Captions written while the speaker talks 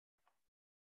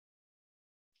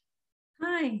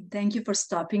Hi, thank you for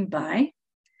stopping by.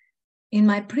 In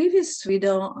my previous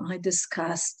video, I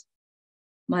discussed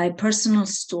my personal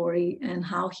story and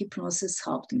how hypnosis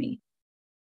helped me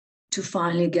to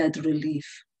finally get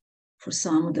relief for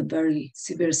some of the very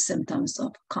severe symptoms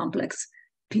of complex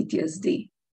PTSD.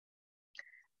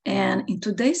 And in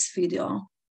today's video,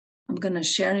 I'm going to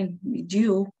share with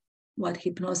you what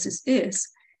hypnosis is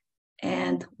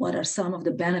and what are some of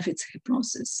the benefits of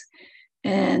hypnosis.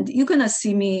 And you're going to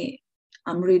see me,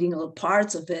 I'm reading little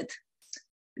parts of it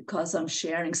because I'm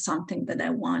sharing something that I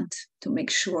want to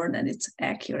make sure that it's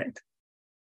accurate.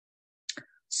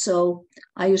 So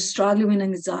are you struggling with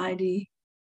anxiety,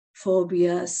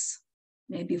 phobias,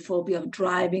 maybe phobia of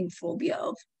driving, phobia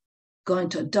of going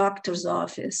to a doctor's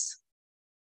office,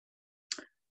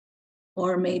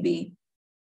 or maybe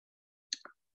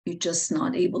you're just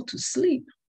not able to sleep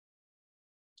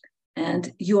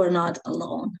and you are not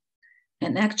alone.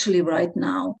 And actually right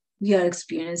now, we are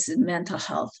experiencing mental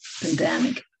health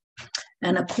pandemic.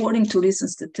 And according to recent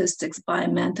statistics by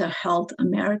Mental Health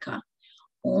America,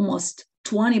 almost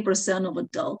 20% of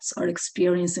adults are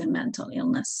experiencing mental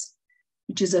illness,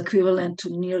 which is equivalent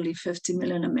to nearly 50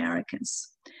 million Americans.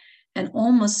 And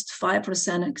almost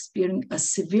 5% are experiencing a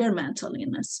severe mental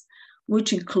illness,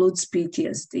 which includes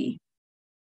PTSD.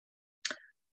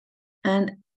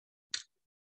 And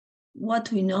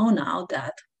what we know now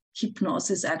that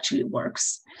hypnosis actually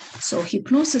works. So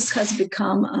hypnosis has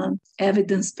become an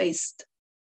evidence-based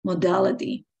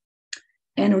modality,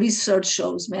 and research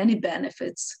shows many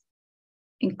benefits,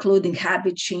 including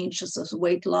habit changes of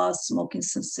weight loss, smoking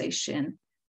cessation,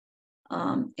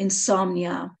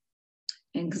 insomnia,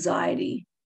 anxiety,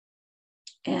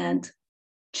 and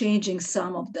changing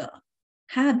some of the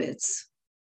habits,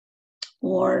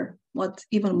 or what's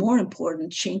even more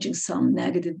important, changing some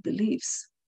negative beliefs.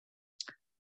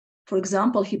 For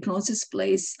example, hypnosis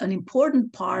plays an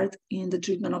important part in the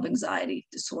treatment of anxiety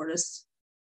disorders.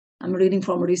 I'm reading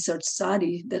from a research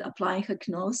study that applying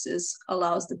hypnosis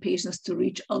allows the patients to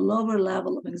reach a lower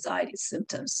level of anxiety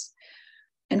symptoms.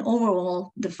 And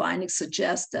overall, the findings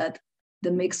suggest that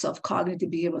the mix of cognitive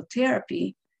behavioral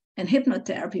therapy and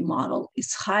hypnotherapy model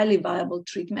is highly viable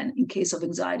treatment in case of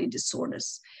anxiety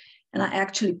disorders. And I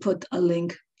actually put a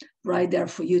link right there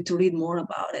for you to read more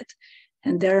about it.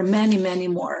 And there are many, many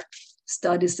more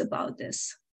studies about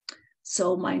this.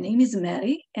 So my name is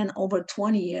Matty, and over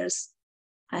 20 years,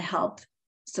 I help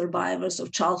survivors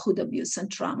of childhood abuse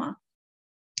and trauma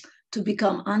to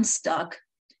become unstuck,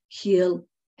 heal,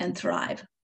 and thrive,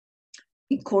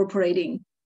 incorporating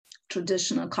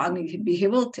traditional cognitive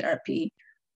behavioral therapy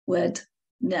with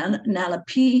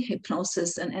NLP,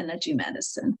 hypnosis, and energy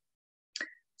medicine.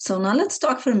 So now let's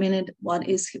talk for a minute, what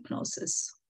is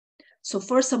hypnosis? So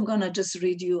first, I'm gonna just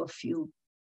read you a few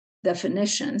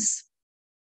definitions,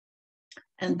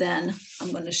 and then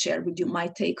I'm gonna share with you my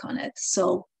take on it.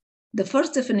 So the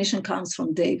first definition comes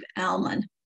from Dave Allman,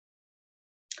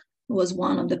 who was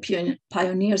one of the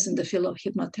pioneers in the field of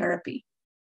hypnotherapy.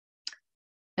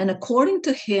 And according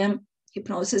to him,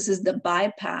 hypnosis is the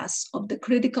bypass of the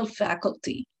critical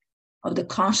faculty of the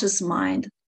conscious mind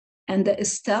and the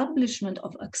establishment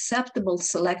of acceptable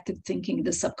selective thinking in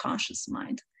the subconscious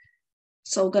mind.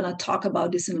 So we're going to talk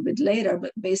about this a little bit later,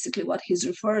 but basically what he's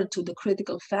referring to, the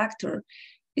critical factor,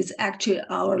 is actually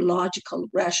our logical,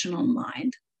 rational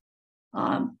mind,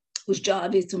 whose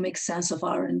job is to make sense of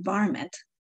our environment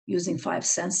using 5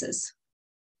 senses.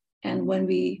 And when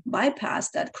we bypass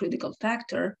that critical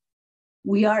factor,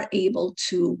 we are able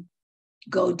to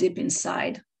go deep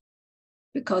inside,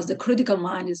 because the critical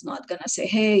mind is not going to say,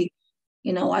 hey,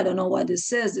 I don't know what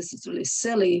this is really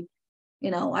silly,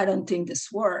 I don't think this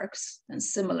works, and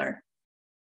similar.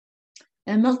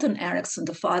 And Milton Erickson,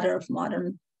 the father of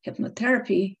modern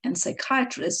hypnotherapy and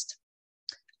psychiatrist,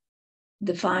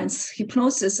 defines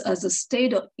hypnosis as a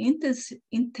state of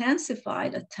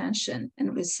intensified attention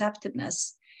and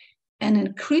receptiveness and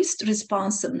increased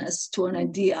responsiveness to an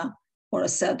idea or a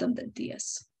set of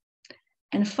ideas.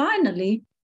 And finally,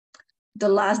 the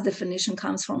last definition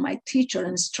comes from my teacher and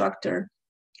instructor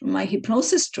in my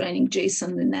hypnosis training,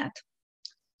 Jason Linett.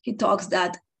 He talks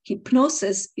that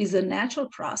hypnosis is a natural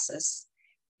process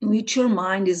in which your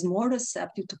mind is more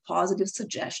receptive to positive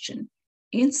suggestion,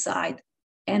 insight,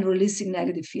 and releasing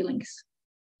negative feelings.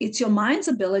 It's your mind's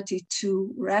ability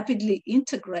to rapidly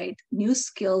integrate new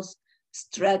skills,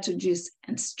 strategies,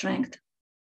 and strength.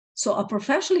 So a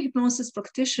professional hypnosis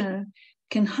practitioner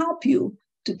can help you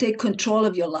to take control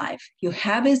of your life, your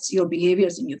habits, your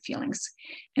behaviors, and your feelings.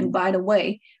 And by the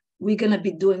way, we're going to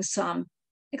be doing some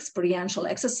experiential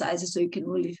exercises so you can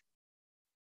really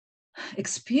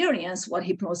experience what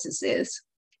hypnosis is.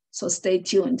 So stay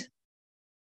tuned.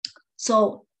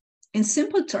 So in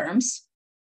simple terms,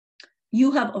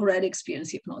 you have already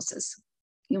experienced hypnosis.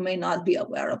 You may not be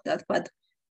aware of that, but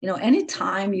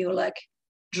anytime you're like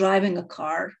driving a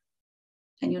car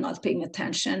and you're not paying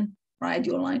attention, right?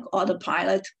 You're like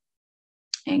autopilot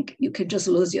and you could just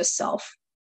lose yourself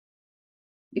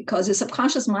because your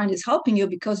subconscious mind is helping you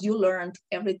because you learned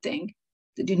everything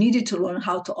that you needed to learn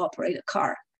how to operate a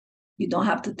car. You don't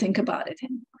have to think about it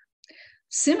anymore.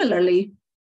 Similarly,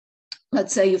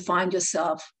 let's say you find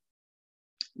yourself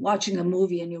watching a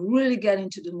movie and you really get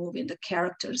into the movie and the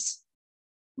characters,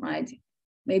 right?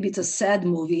 Maybe it's a sad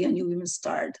movie and you even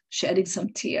start shedding some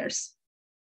tears.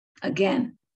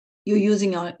 Again, you're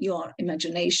using your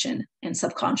imagination and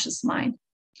subconscious mind.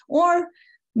 Or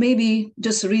maybe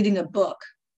just reading a book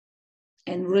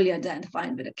and really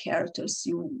identifying with the characters.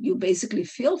 You basically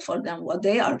feel for them what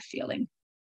they are feeling.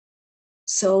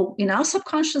 So in our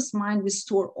subconscious mind, we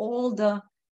store all the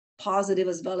positive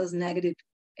as well as negative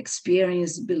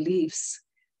experience beliefs.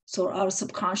 So our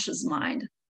subconscious mind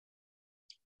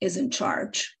is in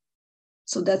charge.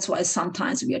 So that's why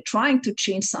sometimes we are trying to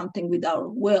change something with our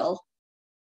will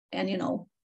and,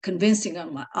 convincing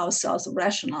ourselves,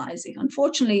 rationalizing.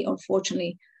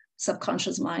 Unfortunately,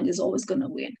 subconscious mind is always going to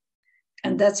win.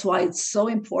 And that's why it's so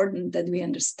important that we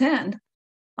understand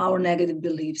our negative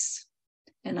beliefs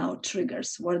and our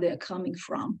triggers, where they're coming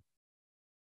from.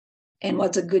 And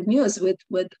what's a good news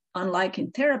with unlike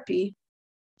in therapy,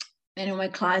 many of my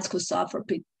clients who suffer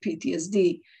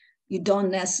PTSD, you don't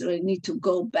necessarily need to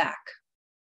go back.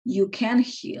 You can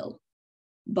heal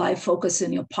by focusing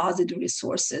on your positive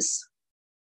resources,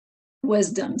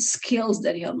 wisdom, skills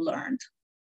that you have learned.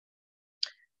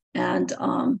 And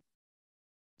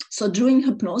so during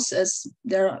hypnosis,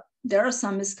 there are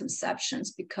some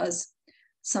misconceptions because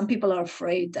some people are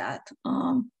afraid that,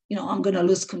 I'm going to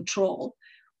lose control,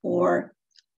 or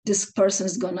this person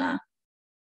is going to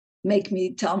make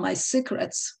me tell my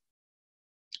secrets,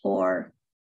 or,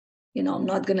 I'm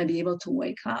not going to be able to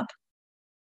wake up.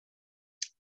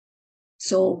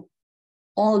 So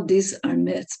all these are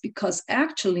myths, because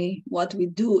actually what we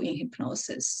do in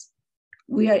hypnosis,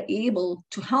 we are able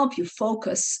to help you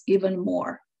focus even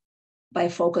more by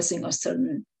focusing on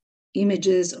certain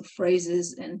images or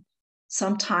phrases. And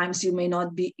sometimes you may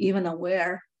not be even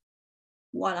aware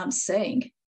what I'm saying.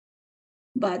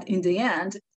 But in the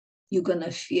end, you're going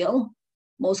to feel,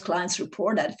 most clients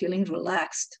report that, feeling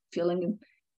relaxed, feeling,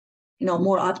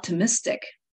 more optimistic.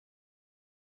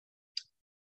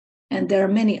 And there are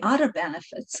many other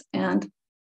benefits. And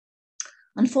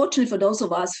unfortunately, for those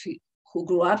of us who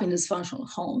grew up in dysfunctional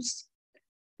homes,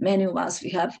 many of us,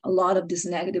 we have a lot of these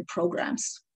negative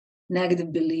programs,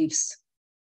 negative beliefs.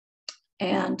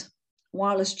 And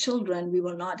while as children, we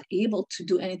were not able to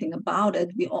do anything about it,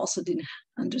 we also didn't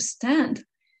understand.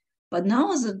 But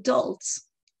now as adults,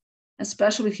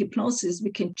 especially with hypnosis,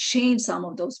 we can change some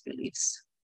of those beliefs.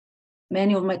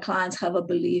 Many of my clients have a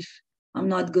belief, I'm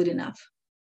not good enough.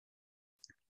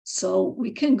 So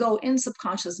we can go in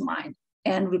subconscious mind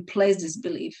and replace this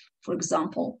belief. For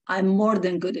example, I'm more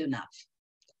than good enough,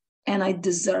 and I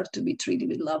deserve to be treated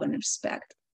with love and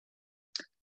respect.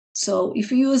 So if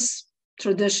you use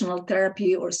traditional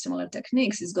therapy or similar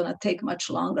techniques, it's going to take much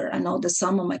longer. I know that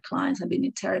some of my clients have been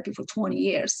in therapy for 20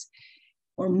 years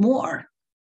or more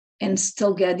and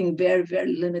still getting very,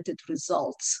 very limited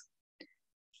results.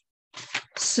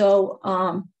 So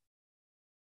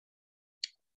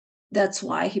that's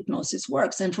why hypnosis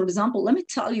works. And for example, let me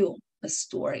tell you a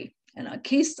story and a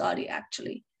case study,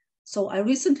 actually. So I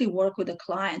recently worked with a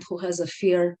client who has a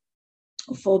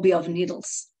phobia of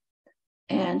needles.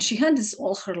 And she had this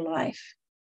all her life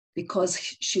because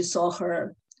she saw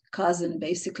her cousin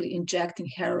basically injecting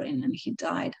heroin and he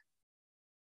died.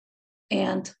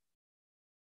 And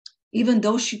even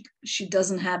though she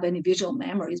doesn't have any visual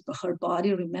memories, but her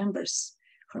body remembers,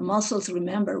 her muscles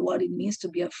remember what it means to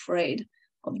be afraid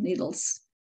of needles.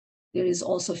 There is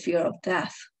also fear of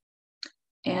death.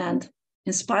 And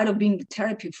in spite of being in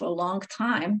therapy for a long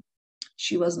time,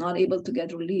 she was not able to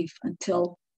get relief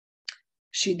until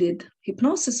she did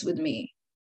hypnosis with me.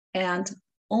 And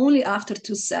only after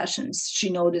 2 sessions, she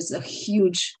noticed a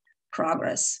huge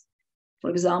progress. For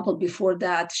example, before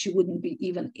that, she wouldn't be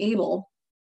even able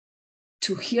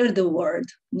to hear the word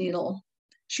needle.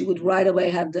 She would right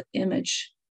away have the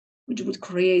image, which would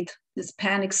create this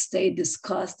panic state,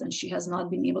 disgust, and she has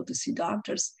not been able to see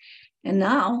doctors. And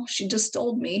now she just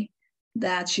told me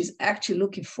that she's actually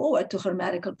looking forward to her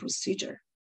medical procedure.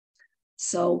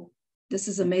 So this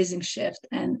is an amazing shift,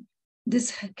 and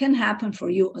this can happen for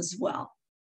you as well.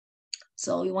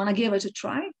 So you want to give it a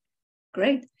try?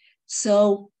 Great.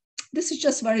 So This is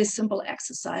just very simple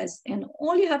exercise. And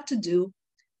all you have to do,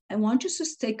 I want you to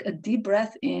just take a deep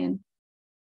breath in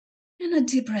and a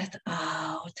deep breath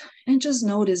out. And just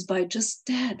notice by just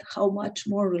that, how much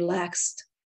more relaxed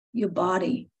your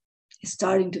body is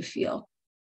starting to feel.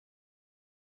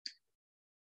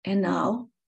 And now,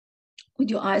 with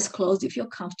your eyes closed, if you're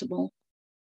comfortable,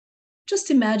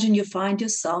 just imagine you find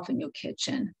yourself in your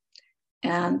kitchen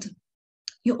and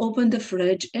you open the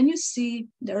fridge and you see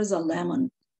there's a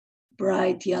lemon,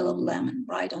 bright yellow lemon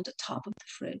right on the top of the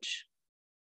fridge.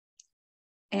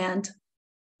 And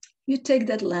you take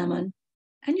that lemon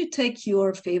and you take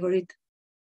your favorite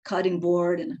cutting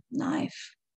board and a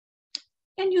knife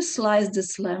and you slice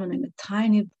this lemon into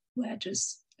tiny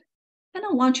wedges. And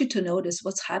I want you to notice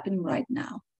what's happening right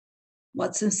now,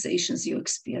 what sensations you're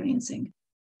experiencing.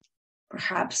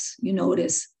 Perhaps you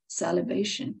notice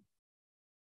salivation.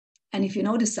 And if you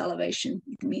notice salivation,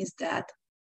 it means that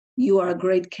you are a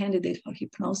great candidate for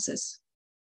hypnosis.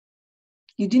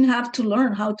 You didn't have to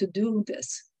learn how to do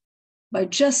this. By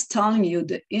just telling you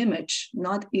the image,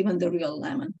 not even the real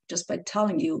lemon, just by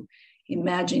telling you,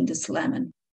 imagine this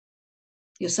lemon,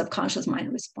 your subconscious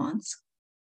mind responds.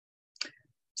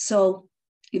 So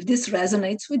if this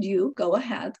resonates with you, go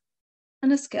ahead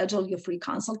and schedule your free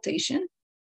consultation.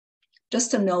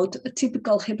 Just a note, a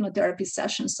typical hypnotherapy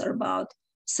sessions are about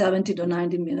 70 to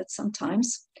 90 minutes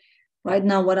sometimes. Right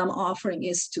now, what I'm offering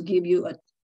is to give you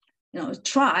a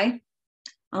try.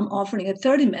 I'm offering a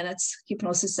 30 minutes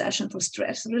hypnosis session for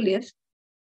stress relief,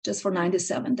 just for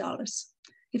 $97.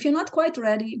 If you're not quite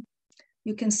ready,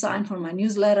 you can sign for my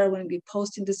newsletter. When we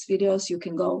posting these videos, you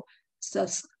can go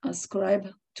subscribe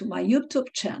to my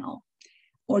YouTube channel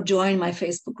or join my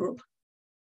Facebook group,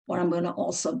 where I'm going to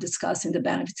also discussing the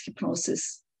benefits of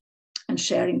hypnosis and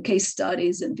sharing case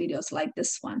studies and videos like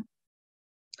this one.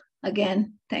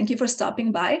 Again, thank you for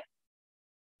stopping by,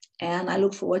 and I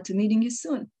look forward to meeting you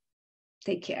soon.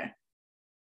 Take care.